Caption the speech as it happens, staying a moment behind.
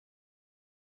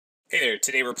Hey there,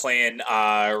 today we're playing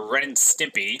Ren and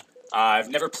Stimpy. I've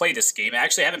never played this game.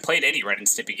 Actually, I haven't played any Ren and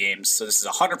Stimpy games, so this is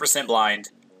 100% blind.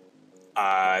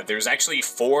 There's actually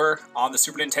 4 on the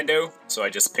Super Nintendo, so I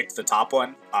just picked the top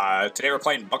one. Today we're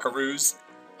playing Buckeroos.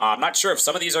 I'm not sure if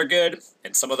some of these are good,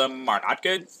 and some of them are not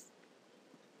good.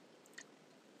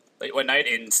 Late one night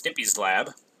in Stimpy's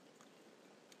lab.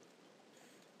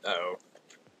 Uh-oh.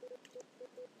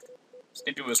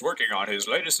 Stimpy was working on his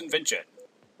latest invention.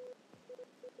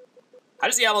 How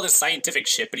does he have all this scientific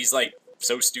shit, but he's, like,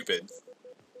 so stupid?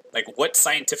 Like, what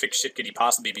scientific shit could he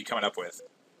possibly be coming up with?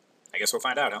 I guess we'll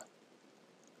find out, huh?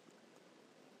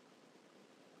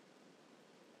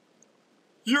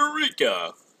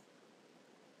 Eureka!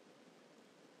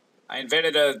 I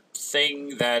invented a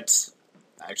thing that...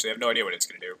 I actually have no idea what it's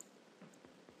gonna do.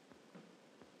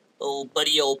 Oh,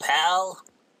 buddy, old pal.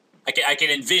 I can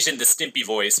envision the Stimpy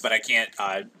voice, but I can't,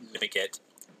 mimic it.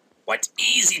 What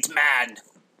is it, man?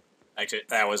 Actually,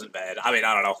 that wasn't bad. I mean,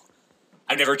 I don't know.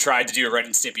 I've never tried to do a Ren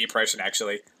and Stimpy impression,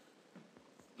 actually.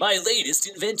 My latest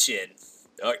invention.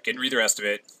 Oh, can read the rest of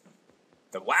it.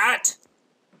 The what?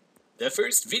 The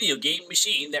first video game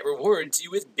machine that rewards you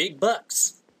with big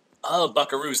bucks. Oh,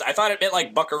 Buckeroos. I thought it meant,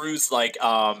 like, Buckeroos, like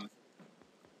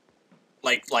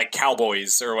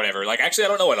cowboys or whatever. Like, actually, I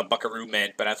don't know what a buckaroo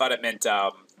meant, but I thought it meant,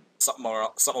 something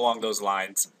along those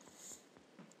lines.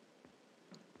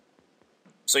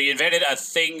 So you invented a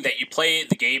thing that you play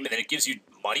the game and then it gives you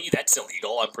money? That's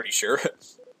illegal, I'm pretty sure.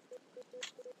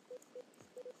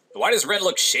 Why does Ren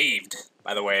look shaved,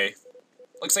 by the way?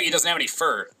 Looks like he doesn't have any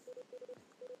fur.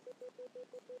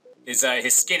 His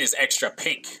skin is extra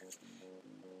pink.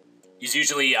 He's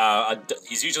usually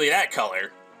that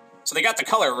color. So they got the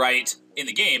color right in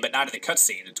the game, but not in the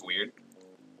cutscene. It's weird.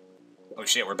 Oh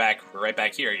shit, we're back. We're right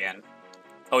back here again.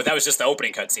 Oh, that was just the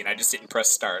opening cutscene. I just didn't press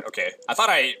start. Okay. I thought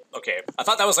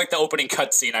that was like the opening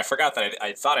cutscene. I forgot that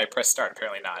I thought I pressed start.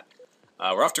 Apparently not.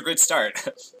 We're off to a good start.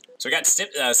 So we got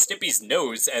Stimpy's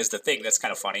nose as the thing. That's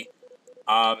kind of funny.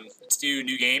 Let's do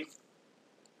new game.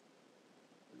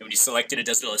 And when you select it, it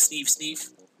does a little sneef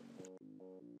sneef.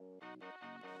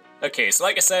 Okay, so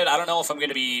like I said, I don't know if I'm going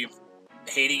to be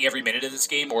hating every minute of this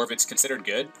game or if it's considered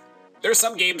good. There are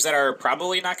some games that are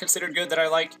probably not considered good that I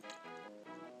like.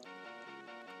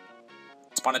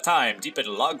 Once upon a time, deep in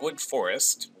Logwood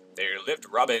Forest, there lived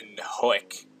Robin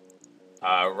Hoek.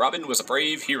 Robin was a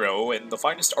brave hero and the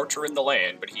finest archer in the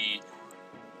land, but he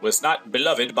was not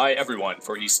beloved by everyone,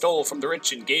 for he stole from the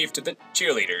rich and gave to the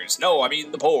cheerleaders. No, I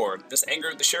mean the poor. This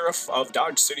angered the sheriff of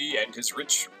Dodge City and his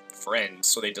rich friends,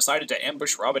 so they decided to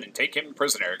ambush Robin and take him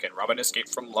prisoner. Can Robin escape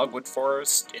from Logwood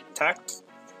Forest intact?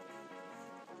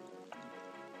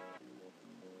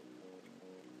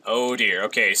 Oh dear,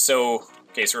 okay, so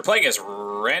we're playing as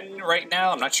Ren right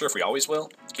now. I'm not sure if we always will.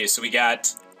 Okay, so we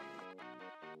got...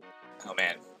 Oh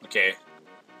man, okay.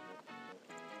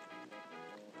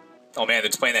 Oh man,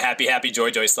 it's playing the Happy Happy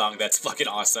Joy Joy song. That's fucking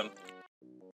awesome.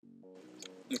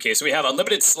 Okay, so we have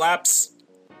unlimited slaps.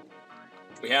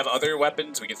 We have other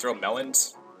weapons. We can throw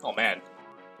melons. Oh man.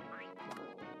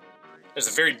 There's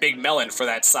a very big melon for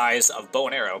that size of bow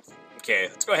and arrow. Okay,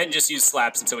 let's go ahead and just use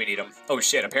slaps until we need them. Oh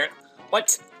shit, apparent.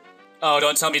 What? Oh,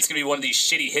 don't tell me it's gonna be one of these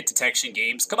shitty hit detection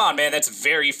games. Come on, man, that's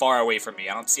very far away from me.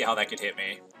 I don't see how that could hit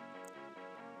me.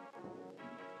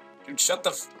 Dude, shut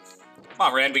the Come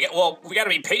on, Ren, we gotta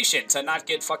be patient to not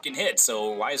get fucking hit,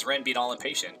 so why is Ren being all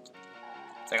impatient?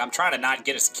 It's like, I'm trying to not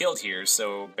get us killed here,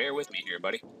 so bear with me here,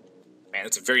 buddy. Man,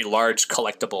 that's a very large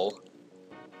collectible.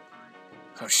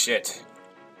 Oh, shit.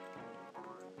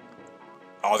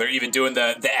 Oh, they're even doing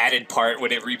the added part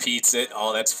when it repeats it.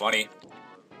 Oh, that's funny.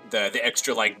 The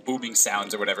extra, like, booming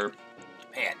sounds or whatever.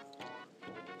 Man.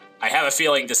 I have a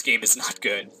feeling this game is not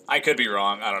good. I could be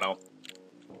wrong, I don't know.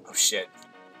 Oh, shit.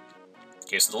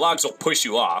 Okay, so the logs will push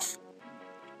you off.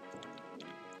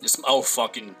 This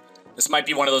might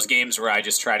be one of those games where I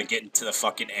just try to get to the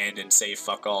fucking end and say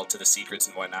fuck all to the secrets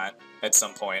and whatnot at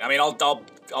some point. I mean, I'll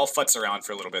futz around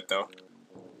for a little bit, though.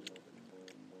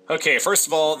 Okay, first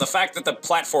of all, the fact that the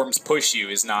platforms push you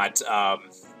is not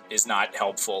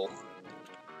helpful.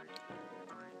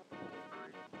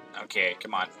 Okay,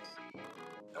 come on.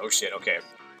 Oh shit, okay.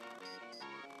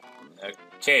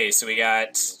 Okay, so we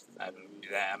got...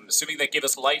 I'm assuming that gave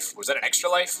us life. Was that an extra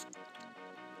life?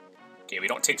 Okay, we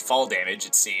don't take fall damage,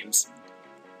 it seems.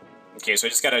 Okay, so I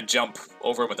just gotta jump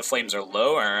over when the flames are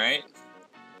low, alright.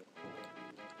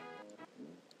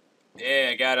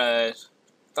 Yeah, I gotta...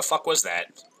 What the fuck was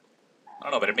that? I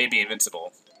don't know, but it may be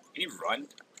invincible. Can you run?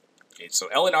 Okay, so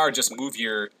L and R just move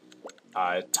your...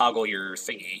 toggle your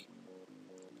thingy.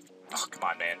 Oh, come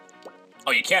on, man.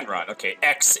 Oh, you can run. Okay,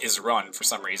 X is run for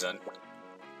some reason.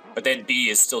 But then B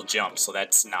is still jump, so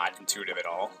that's not intuitive at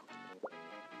all.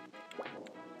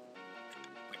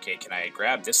 Okay, can I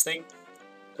grab this thing?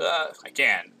 I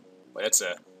can. Well, it's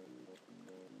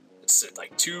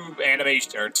like 2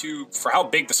 animation, or 2, for how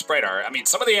big the sprite are. I mean,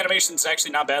 some of the animation's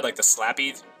actually not bad, like the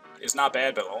Slappy is not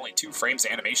bad, but only 2 frames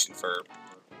of animation for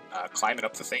climbing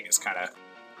up the thing is kind of,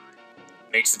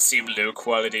 makes it seem low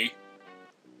quality.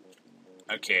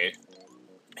 Okay.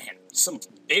 Man, some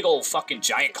big old fucking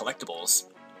giant collectibles.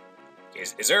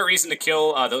 Is there a reason to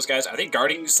kill those guys? Are they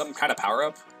guarding some kind of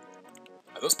power-up?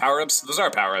 Are those power-ups? Those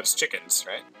are power-ups. Chickens,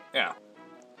 right? Yeah.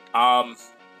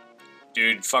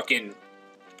 Dude, fucking...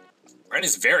 Ren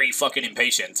is very fucking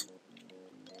impatient.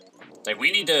 Like,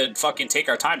 we need to fucking take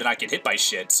our time to not get hit by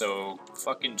shit, so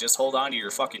fucking just hold on to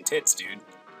your fucking tits, dude.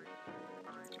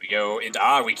 Can we go into...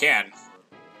 Ah, we can.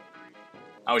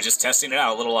 I was just testing it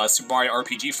out. A little Super Mario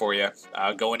RPG for you.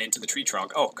 Going into the tree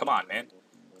trunk. Oh, come on, man.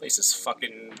 Place is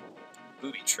fucking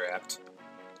booby-trapped.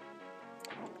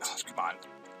 Oh, come on.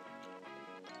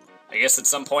 I guess at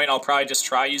some point I'll probably just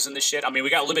try using this shit. I mean, we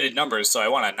got limited numbers, so I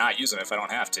want to not use them if I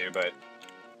don't have to, but...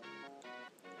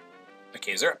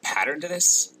 Okay, is there a pattern to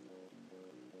this?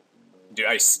 Dude,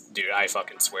 I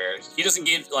fucking swear. He doesn't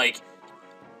give, like...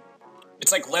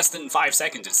 It's like less than 5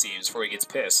 seconds, it seems, before he gets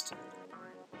pissed.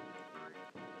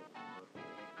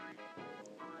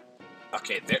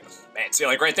 Okay, there... Man, see,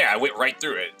 like, right there, I went right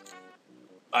through it.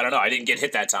 I don't know, I didn't get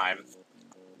hit that time.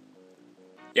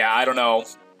 Yeah, I don't know.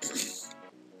 It's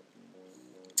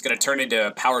gonna turn into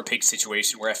a power pig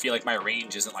situation where I feel like my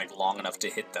range isn't, like, long enough to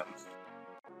hit them.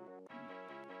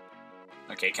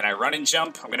 Okay, can I run and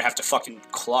jump? I'm gonna have to fucking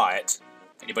claw it.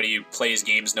 Anybody who plays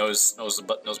games knows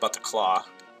about the claw.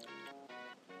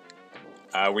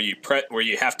 Where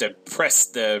you have to press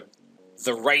the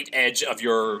right edge of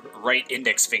your right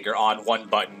index finger on one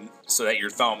button so that your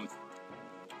thumb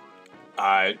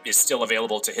is still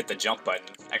available to hit the jump button.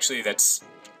 Actually, that's...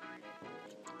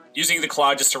 Using the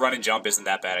claw just to run and jump isn't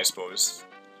that bad, I suppose.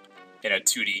 In a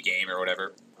 2D game or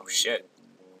whatever. Oh, shit.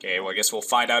 Okay, well, I guess we'll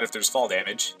find out if there's fall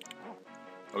damage.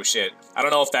 Oh, shit. I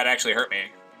don't know if that actually hurt me.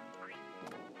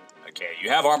 Okay, you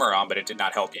have armor on, but it did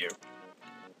not help you.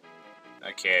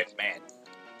 Okay, man.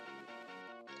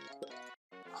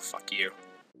 Oh, fuck you.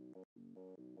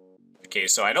 Okay,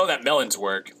 so I know that melons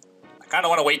work. I kind of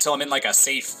want to wait till I'm in, like, a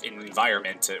safe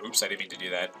environment to... Oops, I didn't mean to do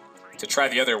that. To try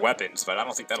the other weapons, but I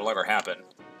don't think that'll ever happen.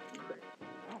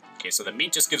 Okay, so the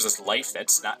meat just gives us life.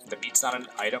 That's not... The meat's not an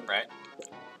item, right?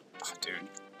 Oh, dude.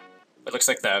 It looks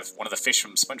like one of the fish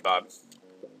from SpongeBob.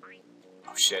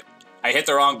 Oh, shit. I hit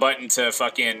the wrong button to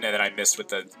fucking... And then I missed with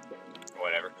the...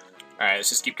 Whatever. Alright, let's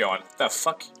just keep going. What the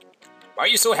fuck? Why are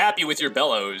you so happy with your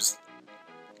bellows?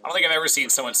 I don't think I've ever seen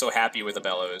someone so happy with a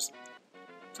bellows.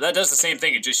 So that does the same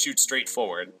thing. It just shoots straight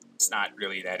forward. It's not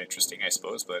really that interesting, I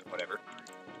suppose, but whatever.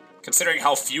 Considering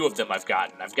how few of them I've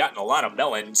gotten. I've gotten a lot of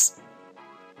melons.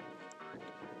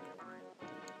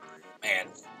 Man.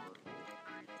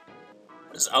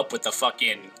 What is up with the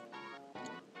fucking...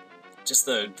 Just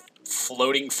the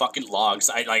floating fucking logs.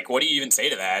 Like, what do you even say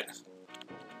to that?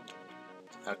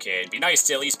 Okay, it'd be nice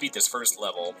to at least beat this first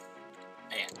level.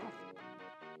 Man.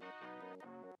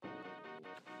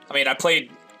 I mean, I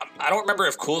played... I don't remember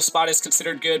if Cool Spot is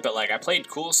considered good, but, like, I played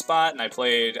Cool Spot, and I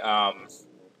played, I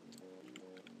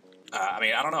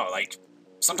mean, I don't know, like...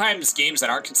 Sometimes games that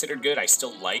aren't considered good, I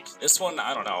still like. This one,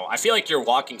 I don't know. I feel like your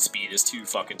walking speed is too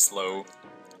fucking slow.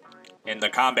 And the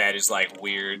combat is, like,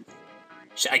 weird.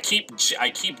 I keep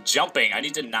jumping. I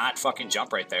need to not fucking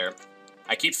jump right there.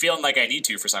 I keep feeling like I need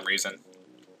to for some reason.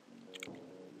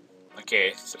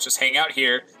 Okay, so just hang out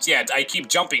here. So yeah, I keep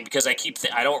jumping because I keep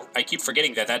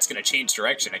forgetting that that's gonna change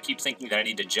direction. I keep thinking that I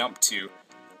need to jump to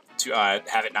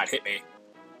have it not hit me.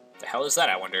 The hell is that,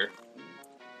 I wonder?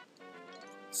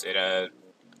 Is it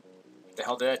what the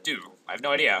hell did that do? I have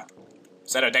no idea.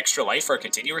 Is that an extra life or a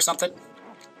continue or something?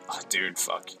 Oh, dude,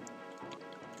 fuck.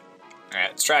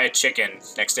 Alright, let's try a chicken.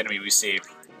 Next enemy we see.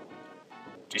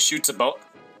 Just shoots a boat.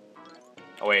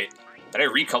 Oh, wait. Did I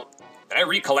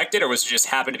recollect it, or was it just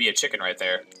happened to be a chicken right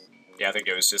there? Yeah, I think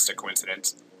it was just a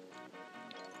coincidence.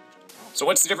 So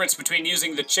what's the difference between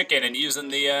using the chicken and using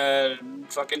the,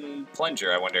 fucking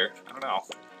plunger, I wonder? I don't know.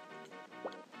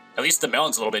 At least the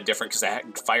melon's a little bit different, because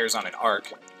it fires on an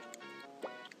arc.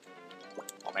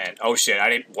 Oh, man. Oh, shit.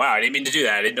 Wow, I didn't mean to do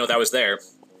that. I didn't know that was there.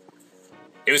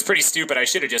 It was pretty stupid. I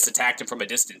should have just attacked him from a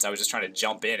distance. I was just trying to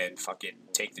jump in and fucking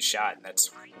take the shot, and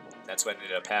that's what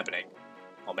ended up happening.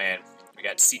 Oh, man. We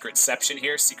got secretception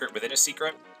here. Secret within a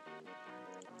secret.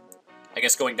 I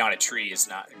guess going down a tree is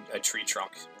not... A tree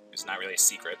trunk is not really a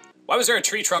secret. Why was there a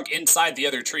tree trunk inside the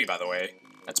other tree, by the way?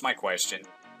 That's my question.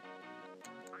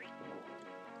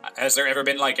 Has there ever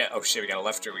been like a... Oh shit, we got a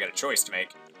left or we got a choice to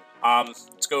make.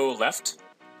 Let's go left.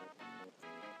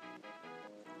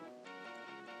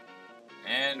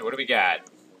 And what do we got?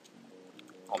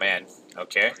 Oh man,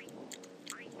 okay.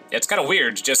 Yeah, it's kind of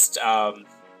weird, just,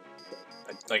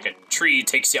 like a tree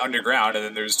takes you underground and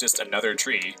then there's just another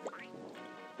tree.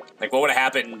 Like, what would have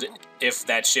happened if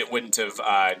that shit wouldn't have,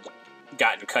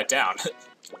 gotten cut down?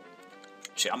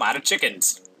 Shit, I'm out of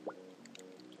chickens.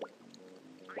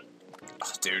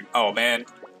 Oh, dude. Oh, man.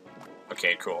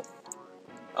 Okay, cool.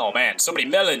 Oh, man. So many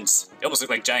melons. They almost look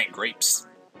like giant grapes.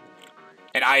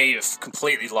 And I've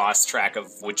completely lost track of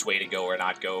which way to go or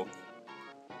not go.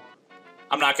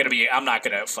 I'm not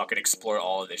gonna fucking explore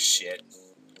all of this shit.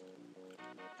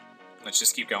 Let's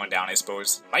just keep going down, I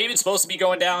suppose. Am I even supposed to be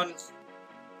going down?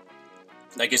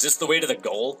 Like, is this the way to the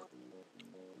goal?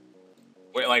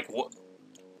 Wait, like, what?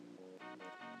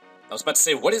 I was about to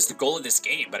say, what is the goal of this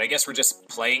game? But I guess we're just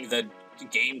playing the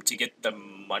game to get the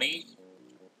money?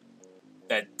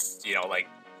 That, you know, like...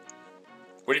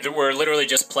 We're literally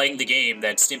just playing the game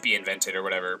that Stimpy invented or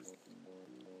whatever.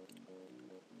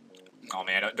 Oh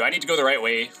man, do I need to go the right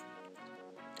way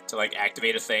to, like,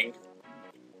 activate a thing?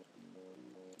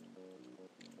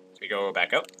 Can we go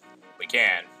back up? We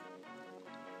can.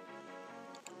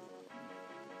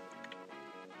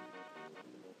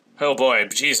 Oh boy,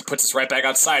 jeez, it puts us right back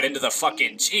outside into the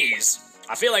fucking... Jeez.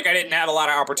 I feel like I didn't have a lot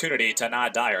of opportunity to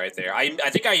not die right there. I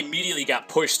think I immediately got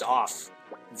pushed off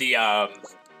the,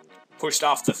 pushed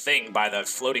off the thing by the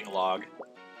floating log.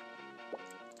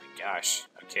 Gosh.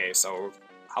 Okay, so...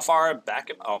 How far back?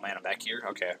 Oh man, I'm back here?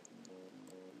 Okay.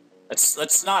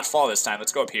 Let's not fall this time.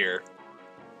 Let's go up here.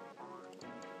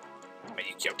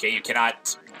 Okay, you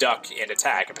cannot duck and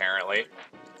attack, apparently.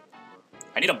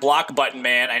 I need a block button,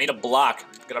 man. I need a block.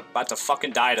 I'm about to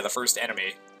fucking die to the first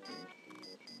enemy.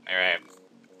 Alright.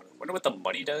 Wonder what the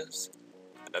money does?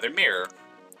 Another mirror.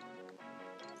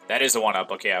 That is the one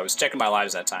up. Okay, I was checking my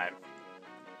lives that time.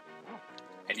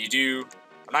 And you do...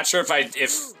 I'm not sure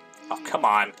if oh, come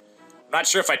on. I'm not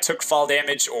sure if I took fall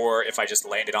damage or if I just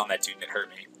landed on that dude and it hurt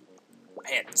me.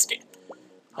 Man, this game...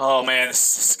 Oh man,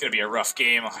 this is gonna be a rough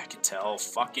game. I can tell.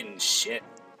 Fucking shit.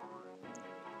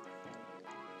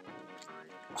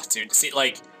 Oh, dude, see,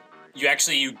 like,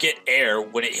 you get air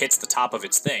when it hits the top of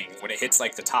its thing. When it hits,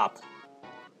 like, the top.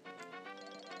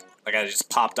 Like, I just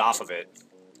popped off of it.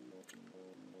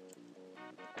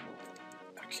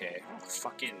 Okay.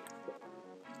 Fucking...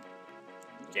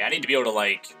 Yeah, I need to be able to,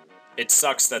 like... It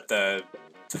sucks that the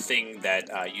thing that,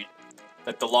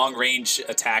 that the long-range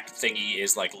attack thingy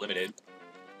is, like, limited.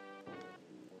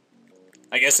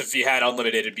 I guess if you had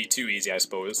unlimited, it'd be too easy, I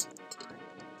suppose.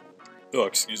 Oh,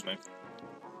 excuse me.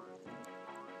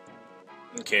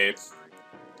 Okay.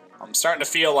 I'm starting to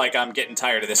feel like I'm getting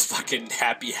tired of this fucking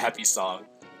happy, happy song.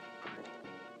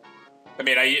 I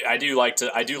mean, I do like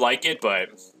it, but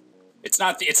it's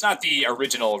not the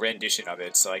original rendition of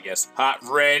it, so I guess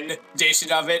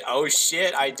rendition of it. Oh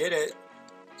shit, I did it.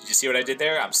 Did you see what I did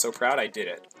there? I'm so proud I did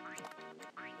it.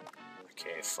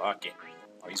 Okay, fucking.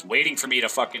 Oh, he's waiting for me to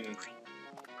fucking...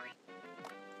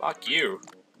 Fuck you.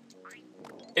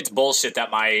 It's bullshit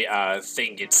that my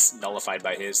thing gets nullified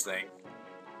by his thing.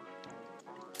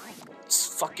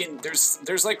 It's fucking...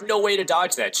 There's like no way to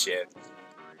dodge that shit.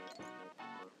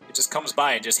 It just comes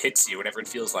by and just hits you whenever it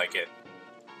feels like it.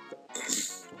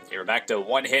 Okay, we're back to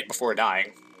one hit before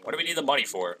dying. What do we need the money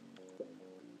for?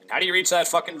 How do you reach that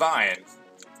fucking vine?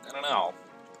 I don't know.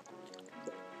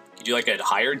 You do like a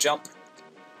higher jump?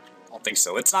 I don't think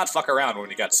so. Let's not fuck around when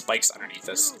we got spikes underneath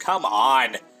us. Come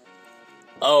on!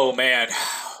 Oh man.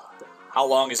 How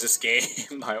long is this game?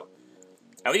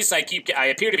 At least I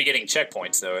appear to be getting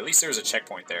checkpoints though. At least there's a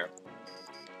checkpoint there.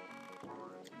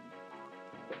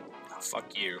 Oh,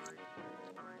 fuck you.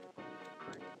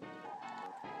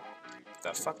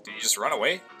 The fuck? Did you just run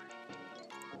away?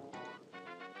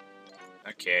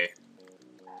 Okay.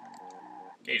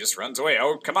 Okay, he just runs away.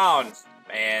 Oh, come on,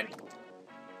 man.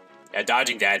 Yeah,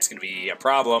 dodging that's gonna be a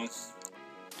problem.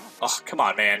 Oh, come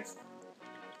on, man.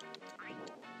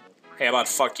 Hey, how about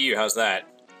fuck you? How's that?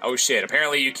 Oh, shit.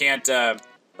 Apparently you can't,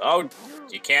 oh,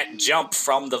 you can't jump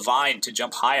from the vine to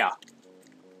jump higher.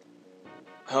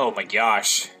 Oh, my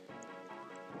gosh.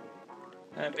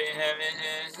 Okay.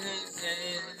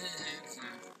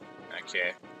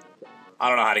 I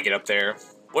don't know how to get up there.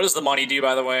 What does the money do,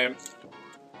 by the way?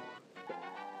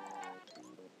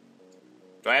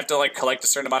 Do I have to, like, collect a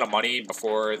certain amount of money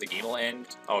before the game will end?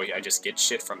 Oh, yeah, I just get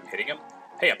shit from hitting him?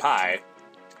 Hey, a pie.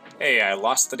 Hey, I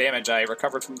lost the damage I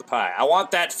recovered from the pie. I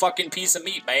want that fucking piece of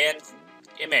meat, man.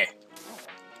 Gimme.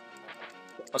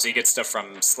 Oh, so you get stuff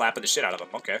from slapping the shit out of him.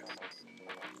 Okay.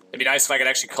 It'd be nice if I could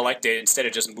actually collect it instead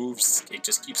of just moves. It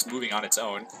just keeps moving on its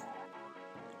own.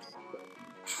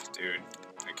 Dude.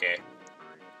 Okay.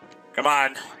 Come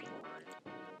on.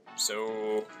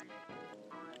 So...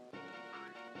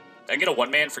 Did I get a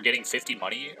one-man for getting 50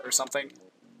 money or something?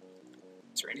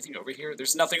 Is there anything over here?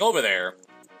 There's nothing over there.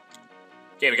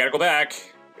 Okay, we gotta go back.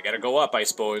 We gotta go up, I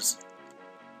suppose.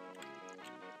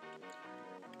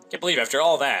 Can't believe after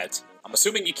all that. I'm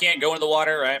assuming you can't go in the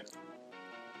water, right?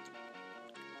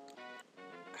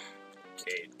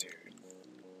 Okay, dude.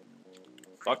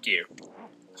 Fuck you.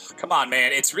 Come on,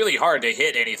 man. It's really hard to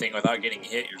hit anything without getting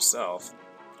hit yourself.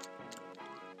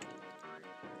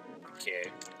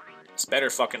 Okay. This better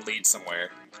fucking lead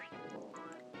somewhere.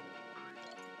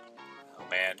 Oh,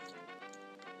 man.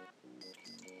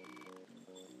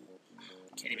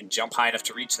 Can't even jump high enough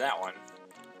to reach that one.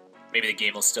 Maybe the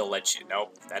game will still let you...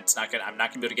 Nope, that's not gonna... I'm not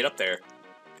gonna be able to get up there.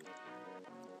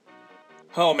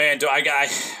 Oh, man, I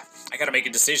gotta make a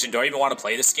decision. Do I even want to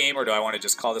play this game, or do I want to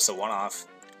just call this a one-off?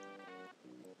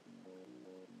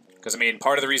 Because, I mean,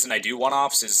 part of the reason I do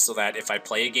one-offs is so that if I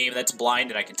play a game that's blind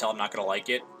and I can tell I'm not gonna like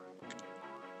it,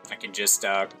 I can just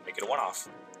make it a one-off.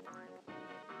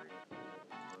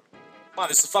 Come on,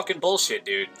 this is fucking bullshit,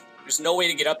 dude. There's no way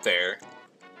to get up there.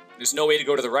 There's no way to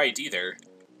go to the right, either.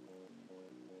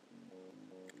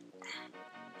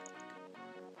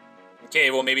 Okay,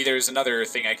 well, maybe there's another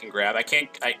thing I can grab. I can't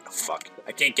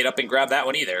get up and grab that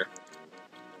one, either.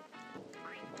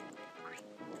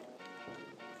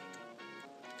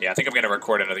 Yeah, I think I'm going to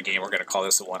record another game. We're going to call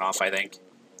this a one-off, I think.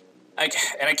 And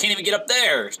I can't even get up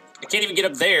there. I can't even get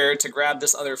up there to grab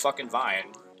this other fucking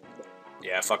vine.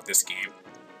 Yeah, fuck this game.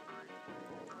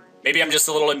 Maybe I'm just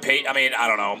a little impatient. I mean, I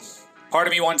don't know. Part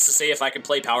of me wants to say if I can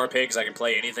play Power Pigs, I can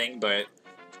play anything, but...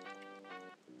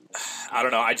 I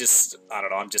don't know. I don't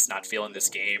know. I'm just not feeling this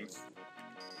game.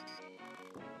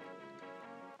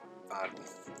 I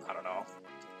don't know.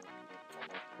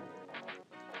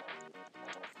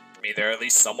 I mean, they're at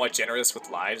least somewhat generous with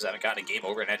lives. I haven't gotten a game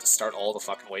over and had to start all the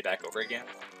fucking way back over again.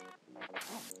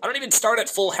 I don't even start at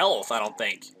full health, I don't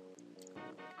think.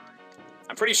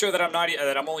 I'm pretty sure that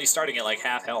I'm only starting at like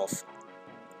half health.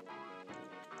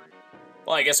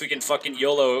 Well, I guess we can fucking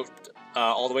YOLO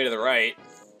all the way to the right.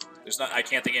 I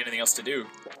can't think of anything else to do.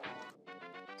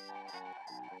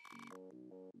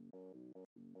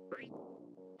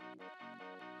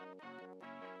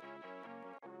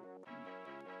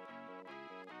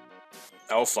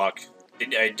 Oh, fuck.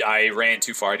 I ran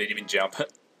too far, I didn't even jump.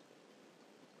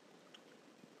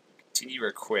 Continue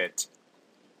or quit.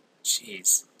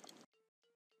 Jeez.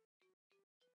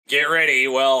 Get ready,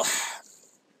 well...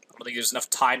 I don't think there's enough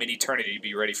time in eternity to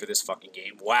be ready for this fucking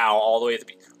game. Wow, all the way at the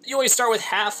beginning. You always start with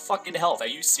half fucking health. Are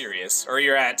you serious? Or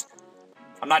you're at...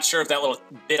 I'm not sure if that little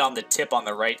bit on the tip on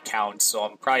the right counts, so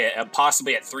I'm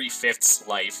possibly at 3/5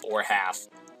 life or half.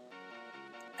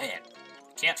 Man,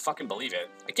 I can't fucking believe it.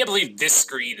 I can't believe this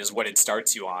screen is what it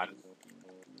starts you on.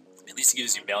 At least it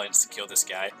gives you millions to kill this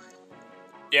guy.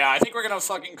 Yeah, I think we're gonna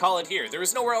fucking call it here. There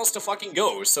is nowhere else to fucking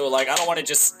go, so like I don't want to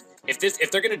just...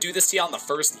 If they're gonna do this to you on the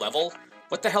first level...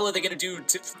 What the hell are they gonna do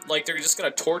to, like, they're just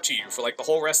gonna torture you for, like, the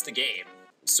whole rest of the game.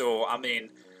 So, I mean,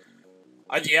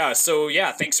 yeah,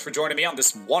 thanks for joining me on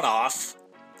this one-off,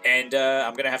 and,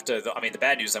 I'm gonna have to, I mean, the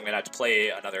bad news, I'm gonna have to play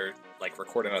another, like,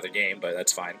 record another game, but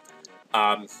that's fine.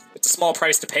 It's a small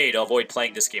price to pay to avoid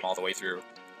playing this game all the way through.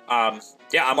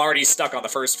 Yeah, I'm already stuck on the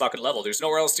first fucking level, there's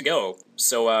nowhere else to go,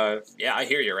 so, yeah, I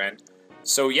hear you, Ren.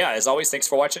 So, yeah, as always, thanks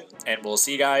for watching, and we'll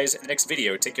see you guys in the next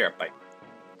video. Take care, bye.